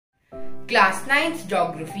Class 9's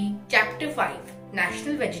Geography, Chapter 5,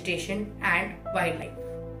 National Vegetation and Wildlife.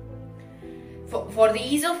 For the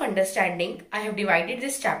ease of understanding, I have divided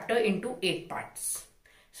this chapter into 8 parts.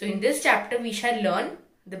 So in this chapter, we shall learn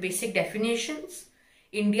the basic definitions,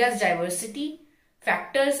 India's diversity,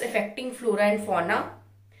 factors affecting flora and fauna,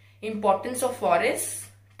 importance of forests,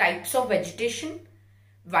 types of vegetation,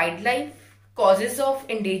 wildlife, causes of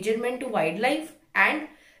endangerment to wildlife, and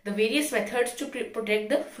the various methods to protect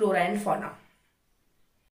the flora and fauna.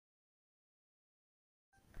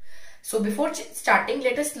 So before starting,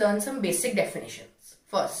 let us learn some basic definitions.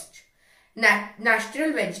 First,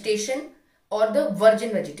 natural vegetation or the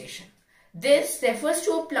virgin vegetation. This refers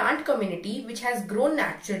to a plant community which has grown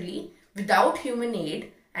naturally without human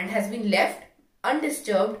aid and has been left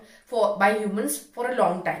undisturbed by humans for a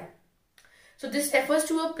long time. So this refers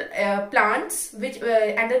to plants which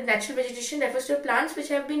and the natural vegetation refers to plants which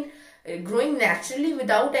have been growing naturally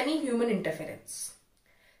without any human interference.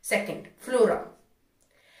 Second, flora.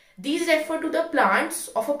 These refer to the plants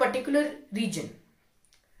of a particular region.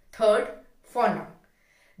 Third, fauna.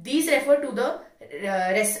 These refer to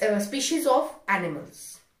the species of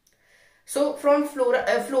animals. So from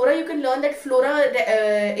flora you can learn that flora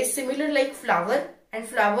is similar like flower, and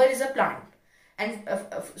flower is a plant. And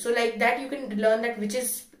so like that you can learn that which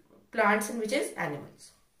is plants and which is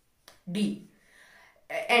animals. D.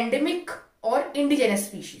 Endemic or indigenous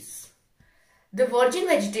species. The virgin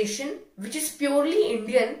vegetation which is purely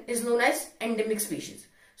Indian is known as endemic species.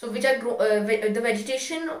 So which are the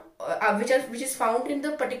vegetation which is found in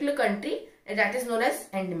the particular country, and that is known as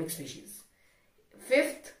endemic species.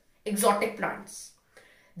 Fifth, exotic plants.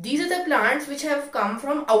 These are the plants which have come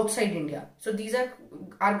from outside India. So these are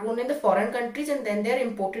grown in the foreign countries and then they are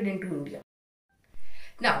imported into India.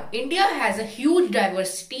 Now, India has a huge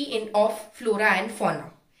diversity of flora and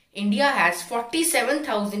fauna. India has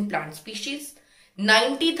 47,000 plant species,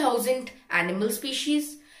 90,000 animal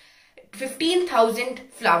species, 15,000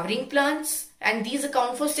 flowering plants, and these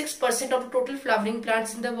account for 6% of the total flowering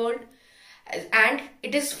plants in the world. And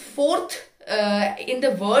it is fourth in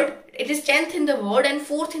the world, it is 10th in the world and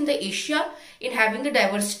 4th in the Asia in having the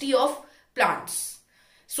diversity of plants.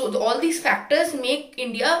 So all these factors make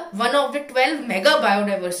India one of the 12 mega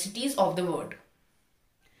biodiversities of the world.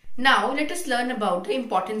 Now let us learn about the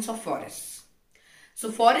importance of forests.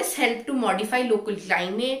 So forests help to modify local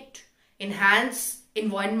climate, enhance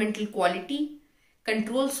environmental quality,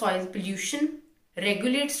 control soil pollution,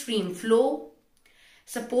 regulate stream flow,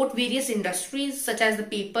 support various industries such as the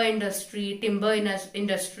paper industry, timber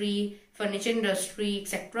industry, furniture industry,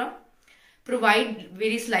 etc. Provide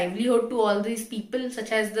various livelihood to all these people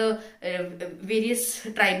such as the various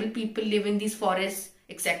tribal people live in these forests,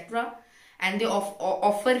 etc. And they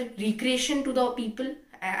offer recreation to the people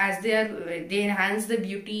as they enhance the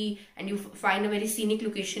beauty and you find a very scenic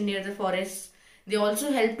location near the forests. They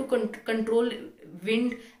also help to control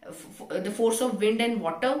wind, the force of wind and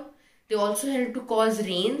water. They also help to cause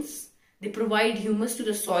rains, they provide humus to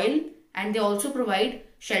the soil, and they also provide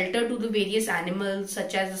shelter to the various animals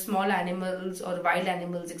such as the small animals or wild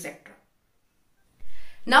animals, etc.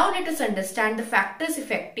 Now let us understand the factors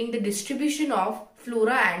affecting the distribution of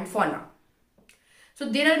flora and fauna. So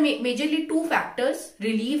there are majorly two factors,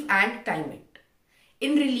 relief and climate.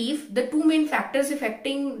 In relief, the two main factors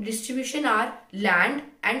affecting distribution are land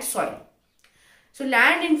and soil. So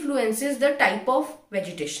land influences the type of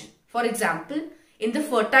vegetation. For example, in the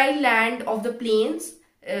fertile land of the plains,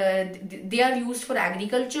 they are used for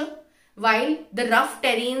agriculture, while the rough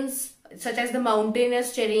terrains such as the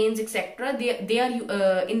mountainous terrains, etc., they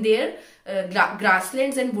are in their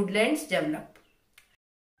grasslands and woodlands develop.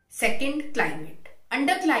 Second, climate.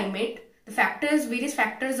 Under climate, the various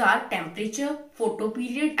factors are temperature,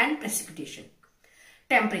 photoperiod, and precipitation.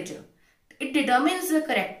 Temperature. It determines the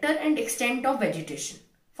character and extent of vegetation.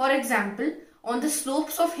 For example, on the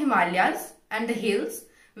slopes of Himalayas and the hills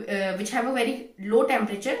which have a very low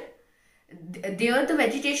temperature, there the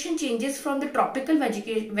vegetation changes from the tropical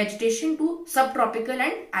vegetation to subtropical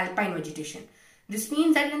and alpine vegetation. This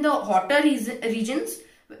means that in the hotter regions,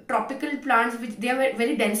 tropical plants they are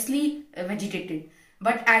very densely vegetated.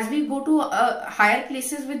 But as we go to higher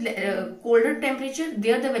places with colder temperature,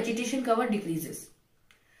 there the vegetation cover decreases.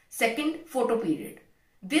 Second, photoperiod.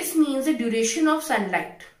 This means the duration of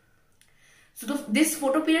sunlight. So this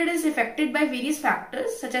photoperiod is affected by various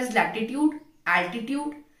factors such as latitude,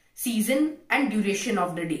 altitude, season and duration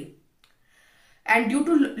of the day. And due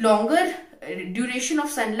to longer duration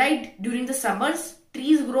of sunlight during the summers,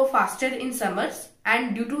 trees grow faster in summers,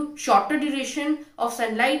 and due to shorter duration of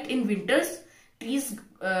sunlight in winters, trees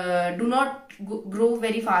do not grow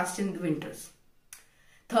very fast in the winters.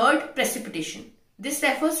 Third, precipitation. This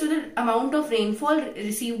refers to the amount of rainfall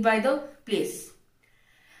received by the place.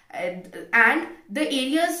 And the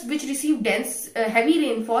areas which receive dense, heavy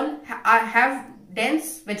rainfall have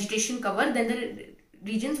dense vegetation cover than the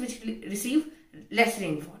regions which receive less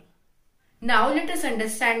rainfall. Now let us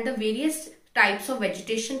understand the various types of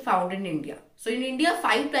vegetation found in India. So in India,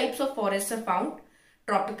 5 types of forests are found: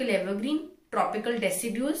 tropical evergreen, tropical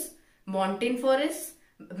deciduous, montane forests,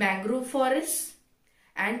 mangrove forests,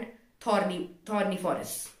 and thorny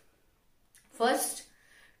forests. First,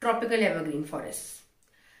 tropical evergreen forests.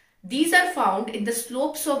 These are found in the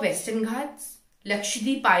slopes of Western Ghats,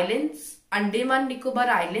 Lakshadweep Islands, Andaman Nicobar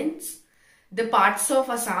Islands, the parts of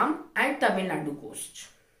Assam and Tamil Nadu coast.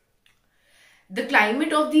 The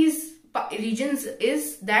climate of these regions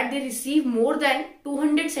is that they receive more than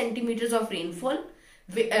 200 centimeters of rainfall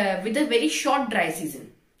with a very short dry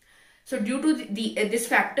season. So due to this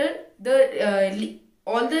factor,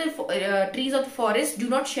 all the trees of the forest do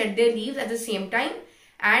not shed their leaves at the same time,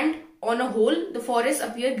 and on a whole the forests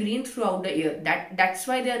appear green throughout the year. That's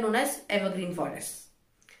why they are known as evergreen forests.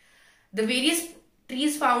 The various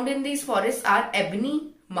trees found in these forests are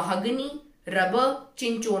ebony, mahogany, rubber,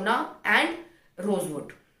 cinchona and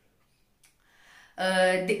rosewood.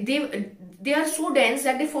 They are so dense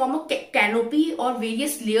that they form a canopy, or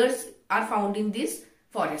various layers are found in these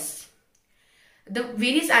forests. The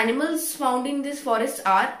various animals found in these forests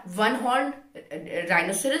are one-horned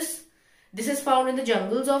rhinoceros. This is found in the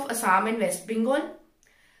jungles of Assam and West Bengal.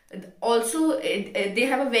 Also, they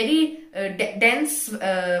have a very dense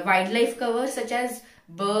wildlife cover, such as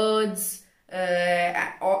birds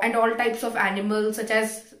and all types of animals such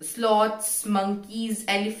as sloths, monkeys,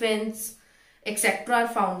 elephants, etc. are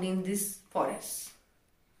found in these forests.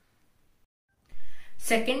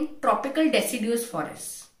 Second, tropical deciduous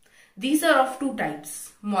forests. These are of 2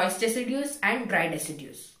 types, moist deciduous and dry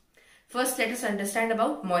deciduous. First, let us understand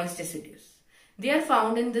about moist deciduous. They are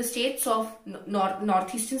found in the states of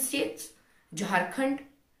northeastern states, Jharkhand,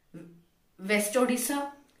 West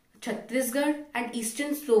Odisha, Chhattisgarh and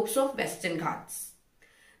eastern slopes of Western Ghats.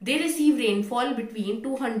 They receive rainfall between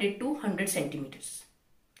 200 to 100 centimeters.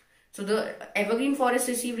 So the evergreen forests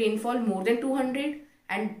receive rainfall more than 200,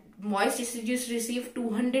 and moist deciduous receive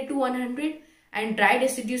 200 to 100, and dry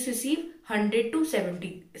deciduous receive 100 to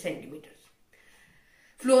 70 centimeters.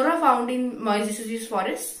 Flora found in moist deciduous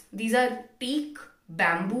forests, these are teak,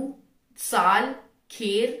 bamboo, sal,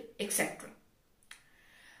 kher, etc.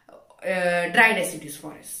 Dry deciduous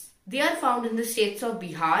forests. They are found in the states of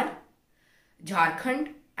Bihar,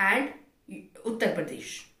 Jharkhand and Uttar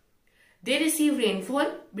Pradesh. They receive rainfall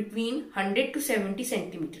between 100 to 70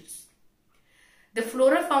 centimeters. The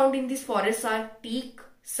flora found in these forests are teak,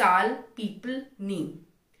 sal, peepal, neem.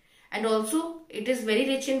 And also it is very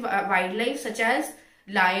rich in wildlife such as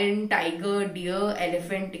lion, tiger, deer,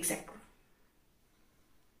 elephant, etc.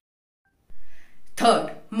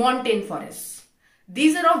 Third, montane forests.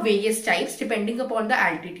 These are of various types depending upon the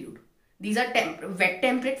altitude. These are wet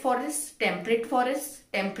temperate forests, temperate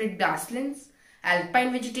grasslands,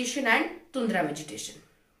 alpine vegetation and tundra vegetation.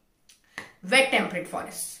 Wet temperate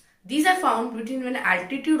forests. These are found between an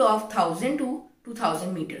altitude of 1000 to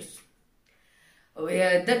 2000 meters.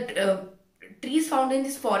 The trees found in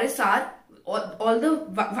these forests are all the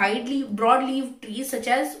broad-leaved trees such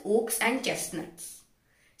as oaks and chestnuts.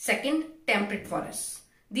 Second, temperate forests.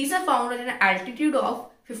 These are found at an altitude of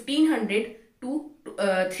 1500 to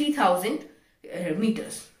 3000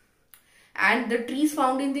 meters. And the trees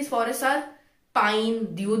found in these forests are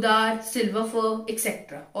pine, deodar, silver fir,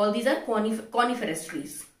 etc. All these are coniferous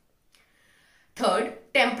trees. Third,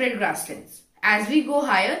 temperate grasslands. As we go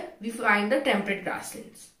higher, we find the temperate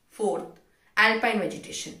grasslands. Fourth, alpine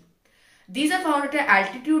vegetation. These are found at an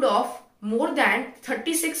altitude of more than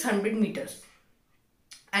 3600 meters.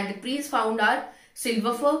 And the trees found are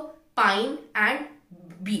silver fir, pine and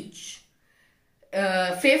beech.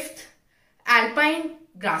 Fifth, alpine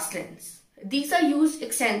grasslands. These are used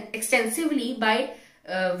extensively by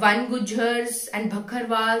Van Gujars and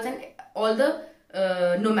Bhakharwals and all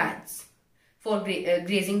the nomads for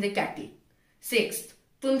grazing the cattle. Sixth,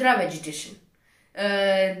 tundra vegetation.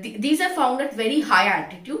 These are found at very high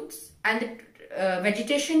altitudes, and the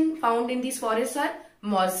vegetation found in these forests are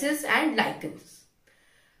mosses and lichens.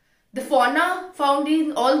 The fauna found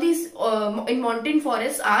in all these in montane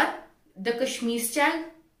forests are the Kashmir stag,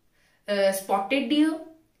 spotted deer,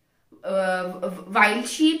 wild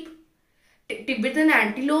sheep, Tibetan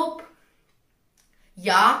antelope,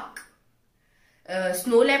 yak,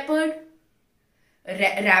 snow leopard,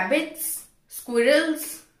 rabbits,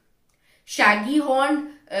 squirrels, shaggy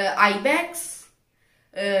horned ibex,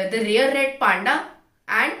 the rare red panda,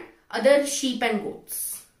 and other sheep and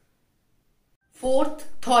goats. Fourth,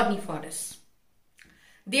 thorny forests.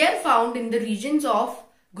 They are found in the regions of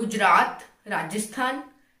Gujarat, Rajasthan,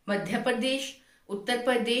 Madhya Pradesh, Uttar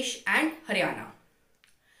Pradesh and Haryana.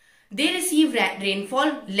 They receive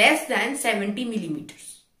rainfall less than 70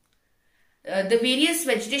 millimeters. The various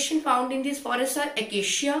vegetation found in these forests are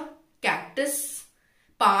acacia, cactus,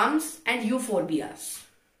 palms and euphorbias.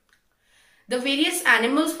 The various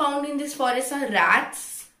animals found in these forests are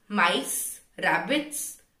rats, mice,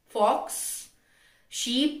 rabbits, fox,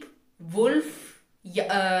 sheep, wolf,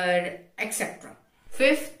 etc.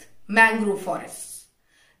 Fifth, mangrove forests.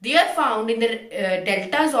 They are found in the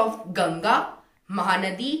deltas of Ganga,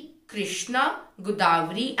 Mahanadi, Krishna,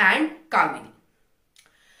 Godavari and Kaveri.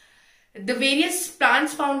 The various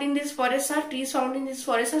plants found in these forests are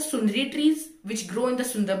Sundari trees which grow in the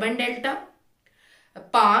Sundarban Delta,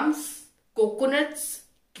 palms, coconuts,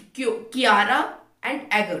 kiara and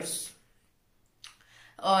agars.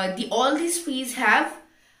 All these trees have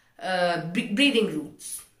breathing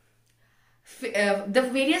roots. The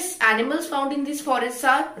various animals found in these forests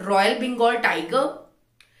are Royal Bengal tiger,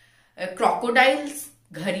 crocodiles,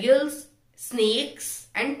 gharials, snakes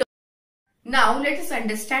and turtles. Now let us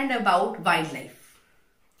understand about wildlife.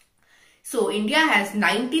 So India has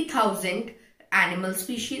 90,000 animal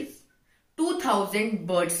species, 2,000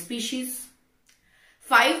 bird species,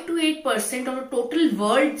 5 to 8% of the total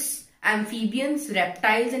world's amphibians,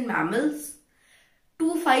 reptiles and mammals,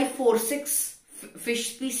 2546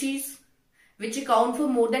 fish species which account for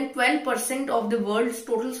more than 12% of the world's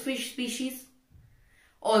total fish species.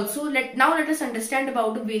 Also, now let us understand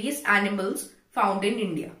about the various animals found in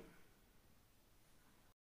India.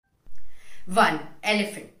 1.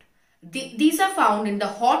 Elephant. These are found in the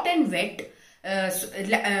hot and wet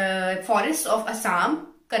forests of Assam,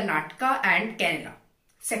 Karnataka and Kerala.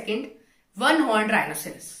 Second, one-horned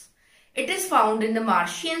rhinoceros. It is found in the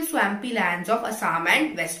marshy and swampy lands of Assam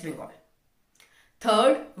and West Bengal.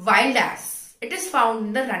 Third, wild ass. It is found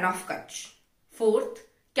in the run of Kutch. Fourth,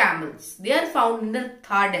 camels. They are found in the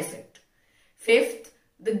Thar desert. Fifth,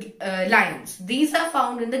 the lions. These are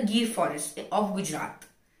found in the Gir forest of Gujarat.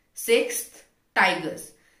 Sixth,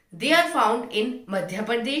 tigers. They are found in Madhya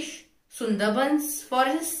Pradesh, Sundarbans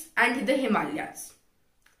forests and the Himalayas.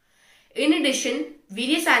 In addition,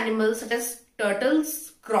 various animals such as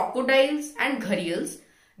turtles, crocodiles and gharials,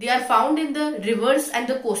 they are found in the rivers and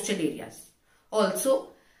the coastal areas. Also,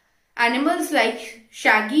 animals like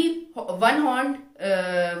shaggy, one-horned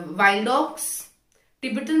wild ox,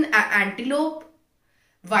 Tibetan antelope,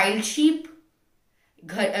 wild sheep,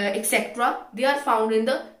 etc. They are found in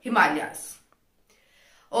the Himalayas.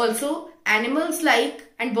 Also, animals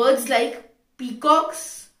like and birds like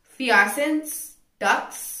peacocks, pheasants,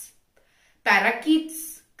 ducks,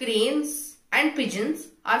 parakeets, cranes and pigeons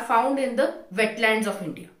are found in the wetlands of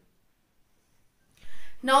India.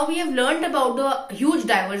 Now we have learned about the huge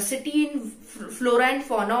diversity in flora and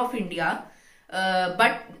fauna of India,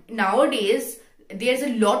 but nowadays there is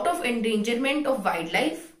a lot of endangerment of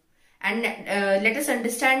wildlife, and let us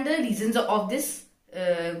understand the reasons of this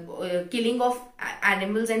killing of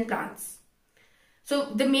animals and plants. So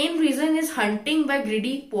the main reason is hunting by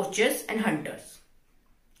greedy poachers and hunters.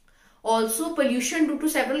 Also, pollution due to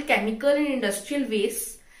several chemical and industrial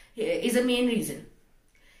wastes is a main reason.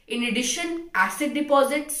 In addition, acid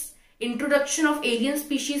deposits, introduction of alien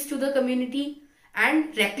species to the community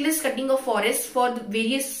and reckless cutting of forests for the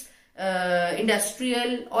various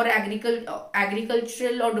industrial or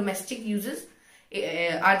agricultural or domestic uses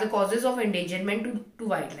are the causes of endangerment to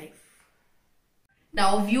wildlife.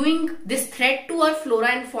 Now, viewing this threat to our flora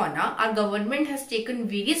and fauna, our government has taken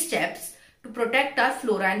various steps to protect our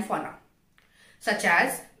flora and fauna, such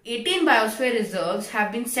as 18 biosphere reserves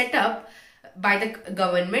have been set up by the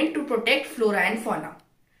government to protect flora and fauna.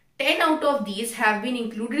 10 out of these have been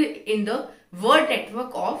included in the World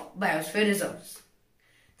Network of Biosphere Reserves.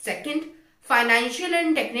 Second, financial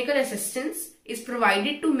and technical assistance is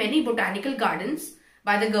provided to many botanical gardens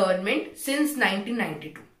by the government since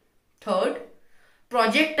 1992. Third,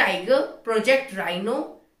 Project Tiger, Project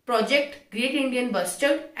Rhino, Project Great Indian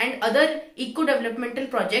Bustard and other eco-developmental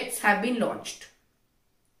projects have been launched.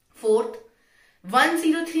 Fourth,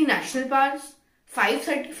 103 national parks,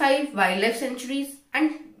 535 wildlife sanctuaries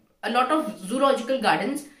and a lot of zoological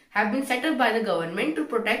gardens have been set up by the government to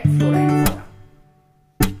protect flora and fauna.